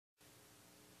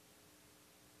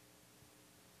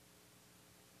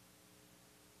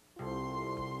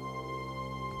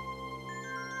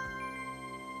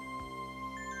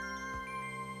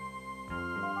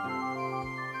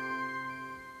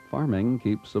Farming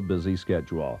keeps a busy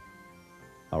schedule.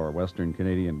 Our Western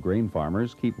Canadian grain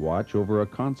farmers keep watch over a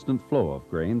constant flow of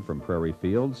grain from prairie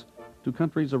fields to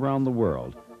countries around the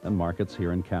world and markets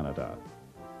here in Canada.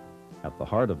 At the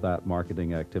heart of that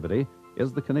marketing activity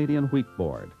is the Canadian Wheat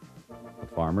Board, the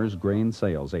farmers' grain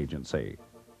sales agency.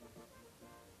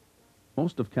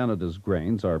 Most of Canada's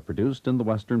grains are produced in the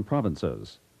western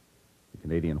provinces. The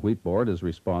Canadian Wheat Board is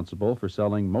responsible for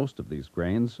selling most of these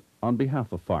grains on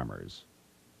behalf of farmers.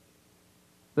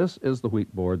 This is the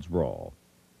Wheat Board's role.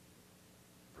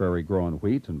 Prairie-grown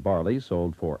wheat and barley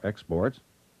sold for export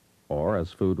or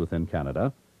as food within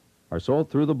Canada are sold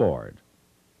through the board.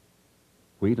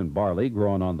 Wheat and barley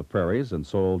grown on the prairies and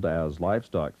sold as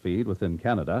livestock feed within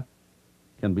Canada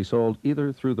can be sold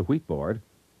either through the Wheat Board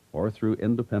or through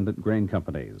independent grain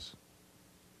companies.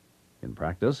 In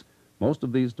practice, most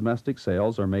of these domestic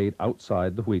sales are made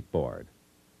outside the Wheat Board.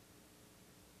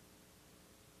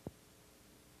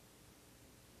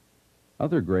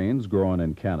 Other grains grown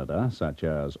in Canada, such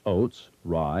as oats,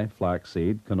 rye,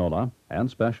 flaxseed, canola,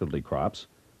 and specialty crops,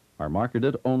 are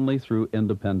marketed only through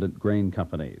independent grain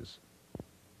companies.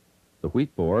 The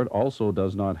Wheat Board also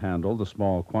does not handle the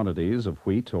small quantities of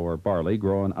wheat or barley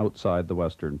grown outside the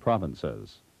western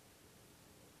provinces.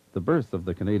 The birth of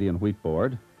the Canadian Wheat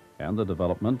Board and the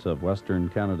development of Western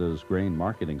Canada's grain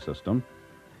marketing system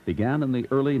began in the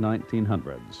early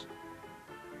 1900s.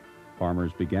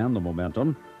 Farmers began the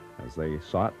momentum as they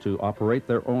sought to operate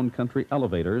their own country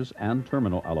elevators and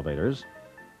terminal elevators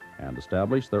and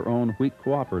establish their own wheat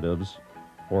cooperatives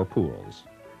or pools.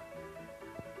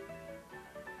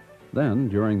 Then,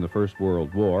 during the First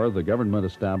World War, the government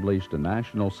established a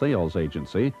national sales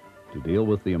agency to deal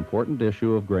with the important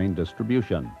issue of grain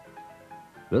distribution.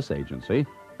 This agency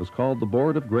was called the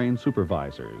Board of Grain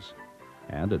Supervisors,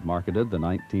 and it marketed the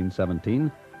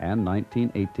 1917 and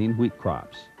 1918 wheat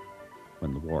crops.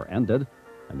 When the war ended,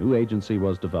 a new agency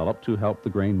was developed to help the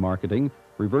grain marketing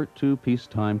revert to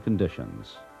peacetime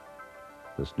conditions.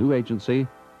 This new agency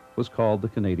was called the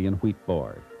Canadian Wheat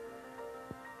Board.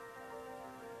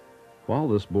 While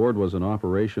this board was in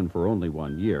operation for only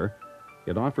 1 year,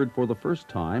 it offered for the first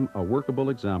time a workable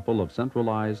example of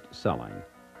centralized selling.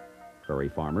 Prairie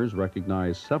farmers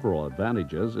recognized several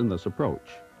advantages in this approach.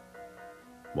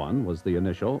 One was the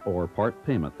initial or part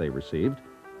payment they received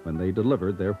when they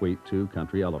delivered their wheat to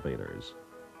country elevators.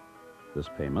 This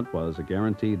payment was a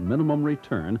guaranteed minimum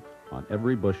return on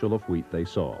every bushel of wheat they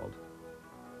sold.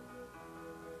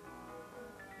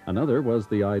 Another was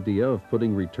the idea of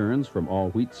putting returns from all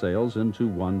wheat sales into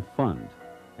one fund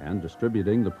and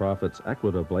distributing the profits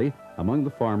equitably among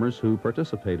the farmers who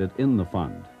participated in the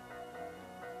fund.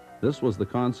 This was the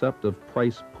concept of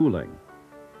price pooling.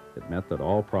 It meant that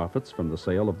all profits from the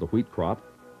sale of the wheat crop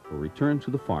were returned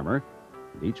to the farmer,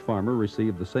 and each farmer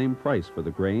received the same price for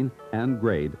the grain and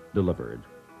grade delivered.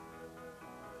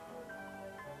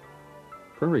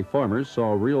 Prairie farmers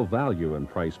saw real value in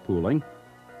price pooling.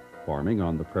 Farming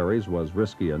on the prairies was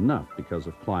risky enough because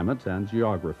of climate and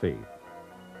geography.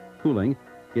 Pooling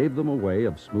gave them a way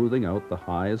of smoothing out the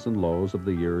highs and lows of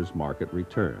the year's market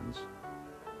returns.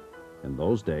 In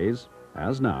those days,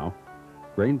 as now,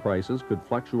 grain prices could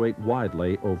fluctuate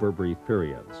widely over brief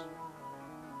periods.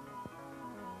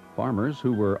 Farmers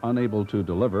who were unable to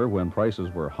deliver when prices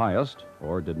were highest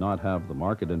or did not have the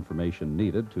market information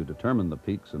needed to determine the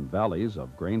peaks and valleys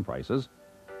of grain prices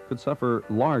could suffer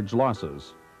large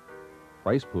losses.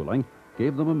 Price pooling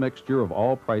gave them a mixture of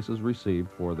all prices received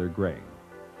for their grain.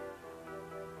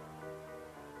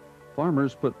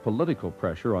 Farmers put political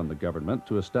pressure on the government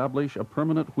to establish a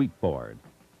permanent wheat board.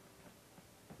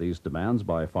 These demands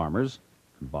by farmers,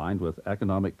 combined with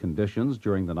economic conditions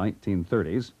during the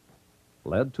 1930s,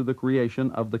 led to the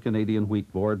creation of the Canadian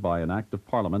Wheat Board by an Act of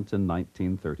Parliament in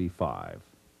 1935.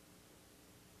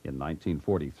 In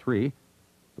 1943,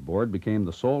 the board became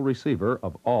the sole receiver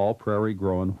of all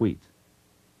prairie-grown wheat.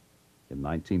 In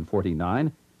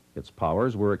 1949, its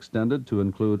powers were extended to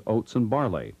include oats and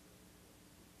barley.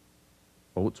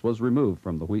 Oats was removed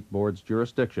from the Wheat Board's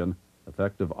jurisdiction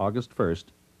effective August 1st,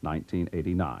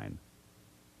 1989.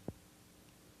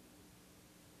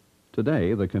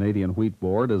 Today, the Canadian Wheat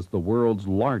Board is the world's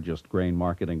largest grain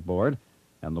marketing board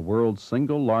and the world's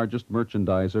single largest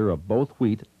merchandiser of both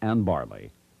wheat and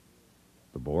barley.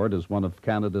 The board is one of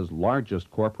Canada's largest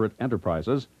corporate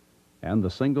enterprises and the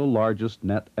single largest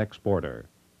net exporter.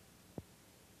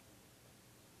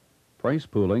 Price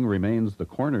pooling remains the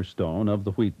cornerstone of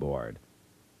the Wheat Board.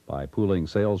 By pooling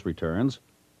sales returns,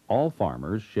 all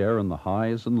farmers share in the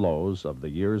highs and lows of the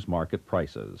year's market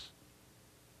prices.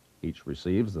 Each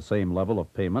receives the same level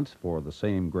of payment for the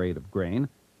same grade of grain,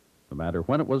 no matter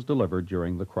when it was delivered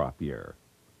during the crop year.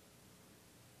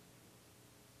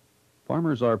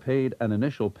 Farmers are paid an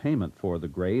initial payment for the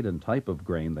grade and type of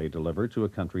grain they deliver to a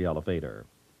country elevator.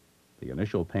 The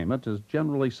initial payment is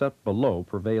generally set below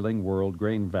prevailing world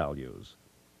grain values.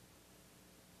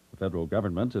 The federal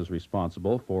government is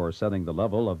responsible for setting the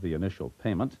level of the initial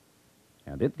payment,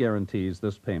 and it guarantees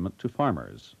this payment to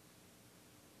farmers.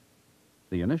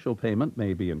 The initial payment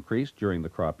may be increased during the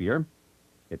crop year.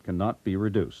 It cannot be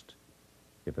reduced.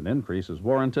 If an increase is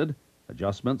warranted,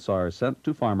 adjustments are sent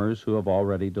to farmers who have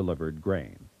already delivered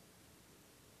grain.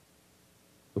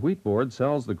 The Wheat Board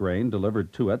sells the grain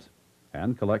delivered to it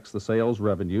and collects the sales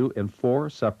revenue in 4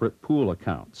 separate pool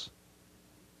accounts.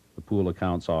 The pool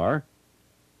accounts are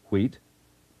wheat,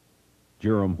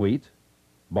 durum wheat,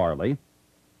 barley,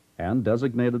 and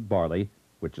designated barley,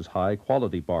 which is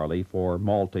high-quality barley for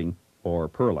malting or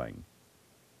pearling.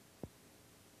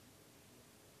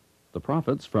 The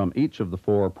profits from each of the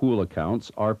 4 pool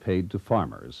accounts are paid to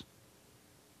farmers.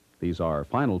 These are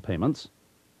final payments,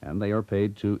 and they are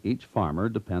paid to each farmer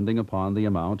depending upon the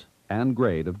amount and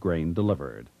grade of grain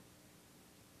delivered.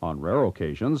 On rare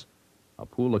occasions, a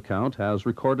pool account has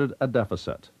recorded a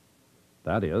deficit.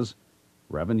 That is,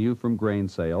 revenue from grain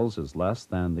sales is less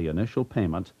than the initial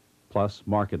payment plus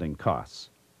marketing costs.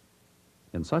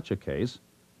 In such a case,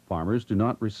 farmers do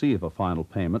not receive a final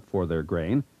payment for their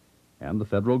grain, and the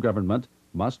federal government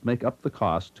must make up the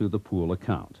cost to the pool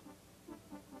account.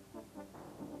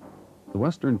 The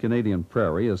Western Canadian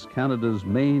Prairie is Canada's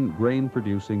main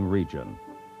grain-producing region.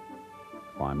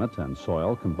 Climate and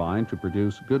soil combine to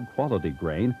produce good quality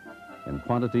grain in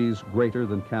quantities greater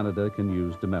than Canada can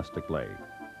use domestically.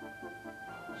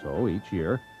 So each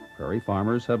year, prairie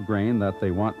farmers have grain that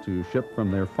they want to ship from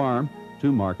their farm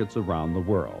to markets around the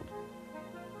world.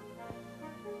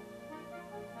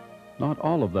 Not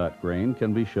all of that grain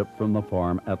can be shipped from the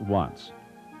farm at once.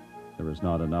 There is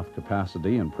not enough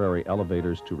capacity in prairie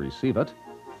elevators to receive it,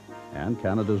 and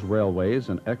Canada's railways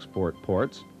and export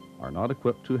ports are not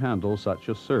equipped to handle such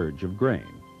a surge of grain.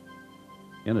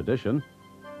 In addition,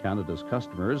 Canada's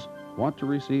customers want to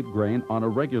receive grain on a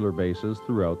regular basis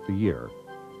throughout the year,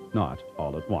 not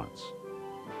all at once.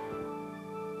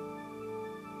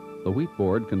 The Wheat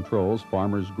Board controls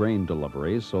farmers' grain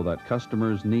deliveries so that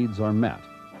customers' needs are met,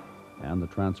 and the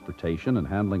transportation and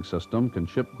handling system can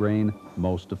ship grain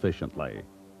most efficiently.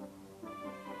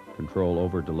 Control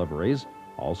over deliveries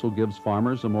also gives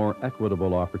farmers a more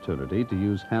equitable opportunity to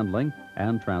use handling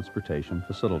and transportation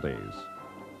facilities.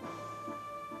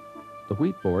 The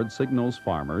Wheat Board signals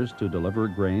farmers to deliver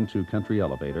grain to country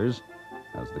elevators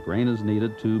as the grain is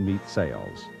needed to meet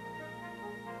sales.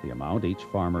 The amount each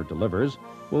farmer delivers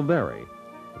will vary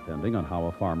depending on how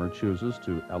a farmer chooses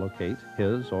to allocate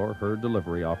his or her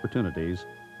delivery opportunities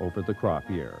over the crop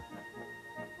year.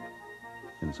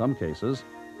 In some cases,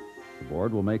 the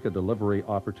board will make a delivery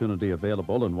opportunity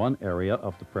available in one area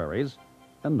of the prairies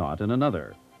and not in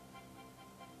another.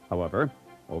 However,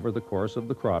 over the course of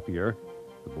the crop year,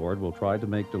 the board will try to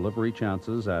make delivery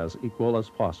chances as equal as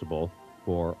possible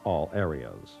for all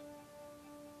areas.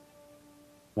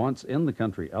 Once in the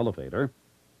country elevator,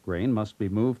 grain must be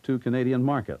moved to Canadian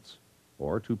markets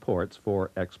or to ports for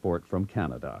export from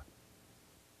Canada.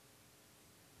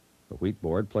 The Wheat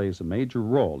Board plays a major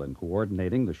role in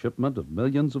coordinating the shipment of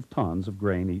millions of tons of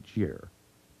grain each year.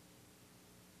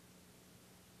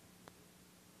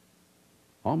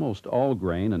 Almost all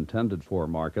grain intended for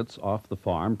markets off the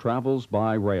farm travels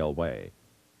by railway.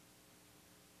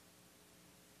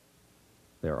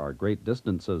 There are great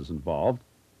distances involved,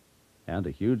 and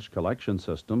a huge collection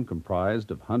system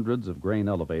comprised of hundreds of grain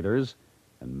elevators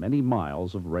and many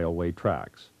miles of railway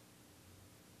tracks.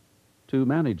 To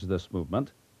manage this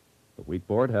movement, the Wheat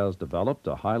Board has developed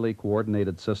a highly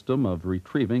coordinated system of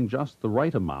retrieving just the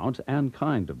right amount and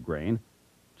kind of grain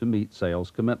to meet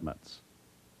sales commitments.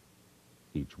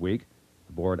 Each week,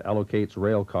 the board allocates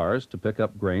rail cars to pick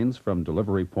up grains from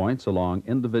delivery points along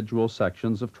individual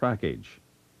sections of trackage.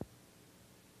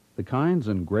 The kinds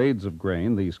and grades of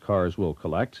grain these cars will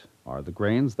collect are the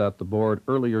grains that the board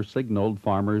earlier signaled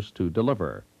farmers to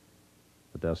deliver.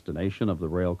 The destination of the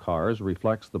rail cars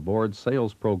reflects the board's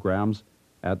sales programs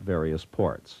at various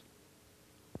ports.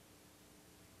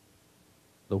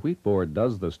 The Wheat Board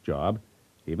does this job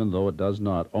even though it does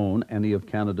not own any of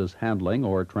Canada's handling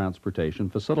or transportation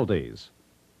facilities.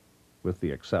 With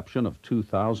the exception of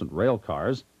 2,000 rail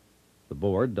cars, the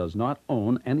board does not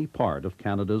own any part of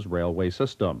Canada's railway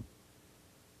system.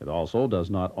 It also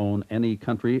does not own any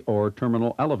country or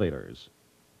terminal elevators.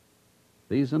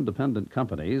 These independent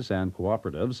companies and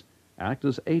cooperatives act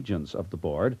as agents of the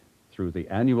board through the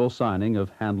annual signing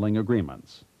of handling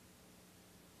agreements.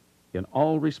 In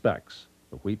all respects,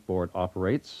 The Wheat Board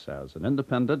operates as an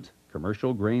independent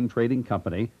commercial grain trading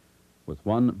company with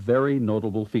one very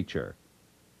notable feature.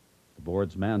 The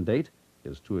board's mandate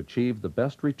is to achieve the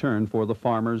best return for the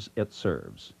farmers it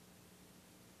serves.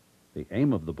 The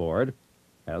aim of the board,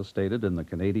 as stated in the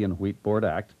Canadian Wheat Board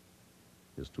Act,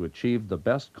 is to achieve the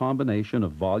best combination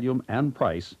of volume and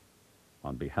price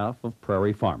on behalf of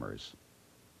prairie farmers.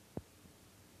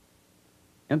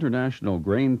 International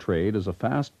grain trade is a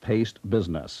fast-paced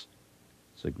business.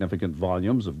 Significant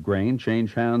volumes of grain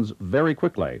change hands very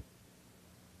quickly.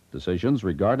 Decisions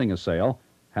regarding a sale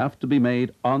have to be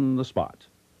made on the spot.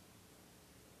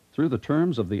 Through the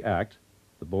terms of the Act,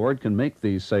 the board can make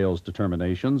these sales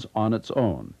determinations on its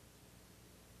own.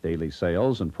 Daily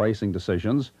sales and pricing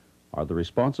decisions are the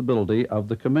responsibility of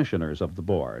the commissioners of the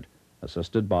board,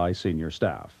 assisted by senior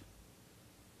staff.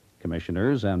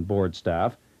 Commissioners and board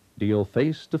staff deal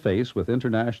face-to-face with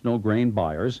international grain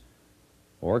buyers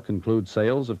or conclude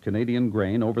sales of Canadian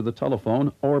grain over the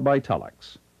telephone or by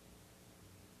telex.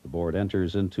 The board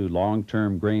enters into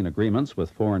long-term grain agreements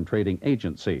with foreign trading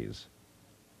agencies.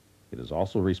 It is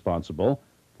also responsible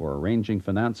for arranging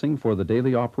financing for the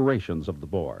daily operations of the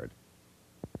board.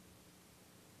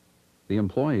 The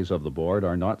employees of the board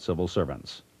are not civil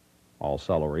servants. All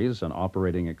salaries and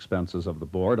operating expenses of the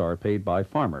board are paid by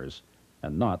farmers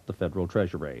and not the federal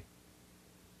treasury.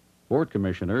 Board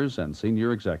commissioners and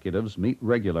senior executives meet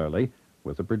regularly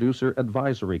with the Producer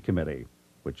Advisory Committee,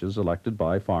 which is elected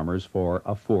by farmers for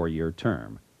a 4-year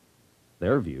term.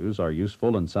 Their views are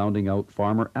useful in sounding out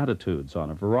farmer attitudes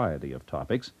on a variety of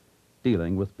topics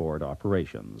dealing with board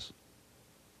operations.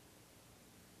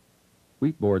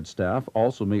 Wheat Board staff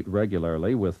also meet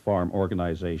regularly with farm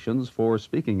organizations for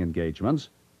speaking engagements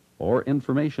or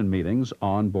information meetings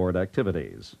on board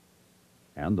activities.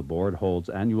 And the board holds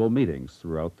annual meetings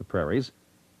throughout the prairies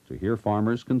to hear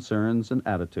farmers' concerns and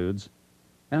attitudes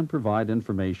and provide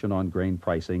information on grain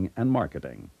pricing and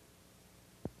marketing.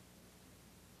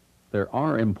 There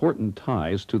are important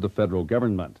ties to the federal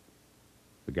government.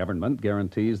 The government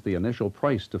guarantees the initial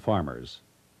price to farmers.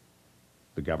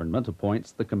 The government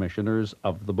appoints the commissioners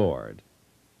of the board.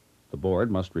 The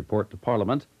board must report to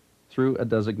Parliament through a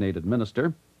designated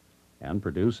minister and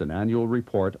produce an annual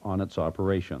report on its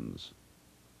operations.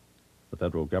 The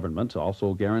federal government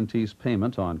also guarantees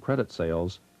payment on credit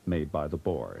sales made by the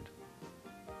board.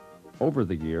 Over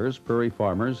the years, prairie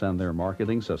farmers and their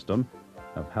marketing system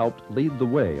have helped lead the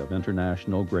way of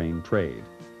international grain trade.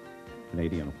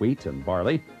 Canadian wheat and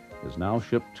barley is now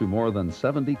shipped to more than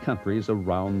 70 countries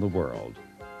around the world.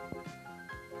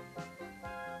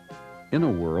 In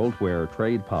a world where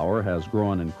trade power has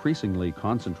grown increasingly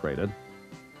concentrated,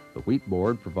 the Wheat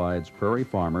Board provides prairie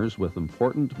farmers with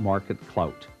important market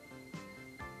clout.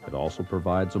 It also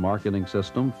provides a marketing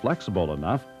system flexible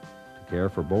enough to care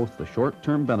for both the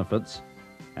short-term benefits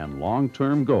and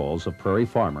long-term goals of prairie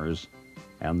farmers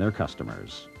and their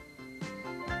customers.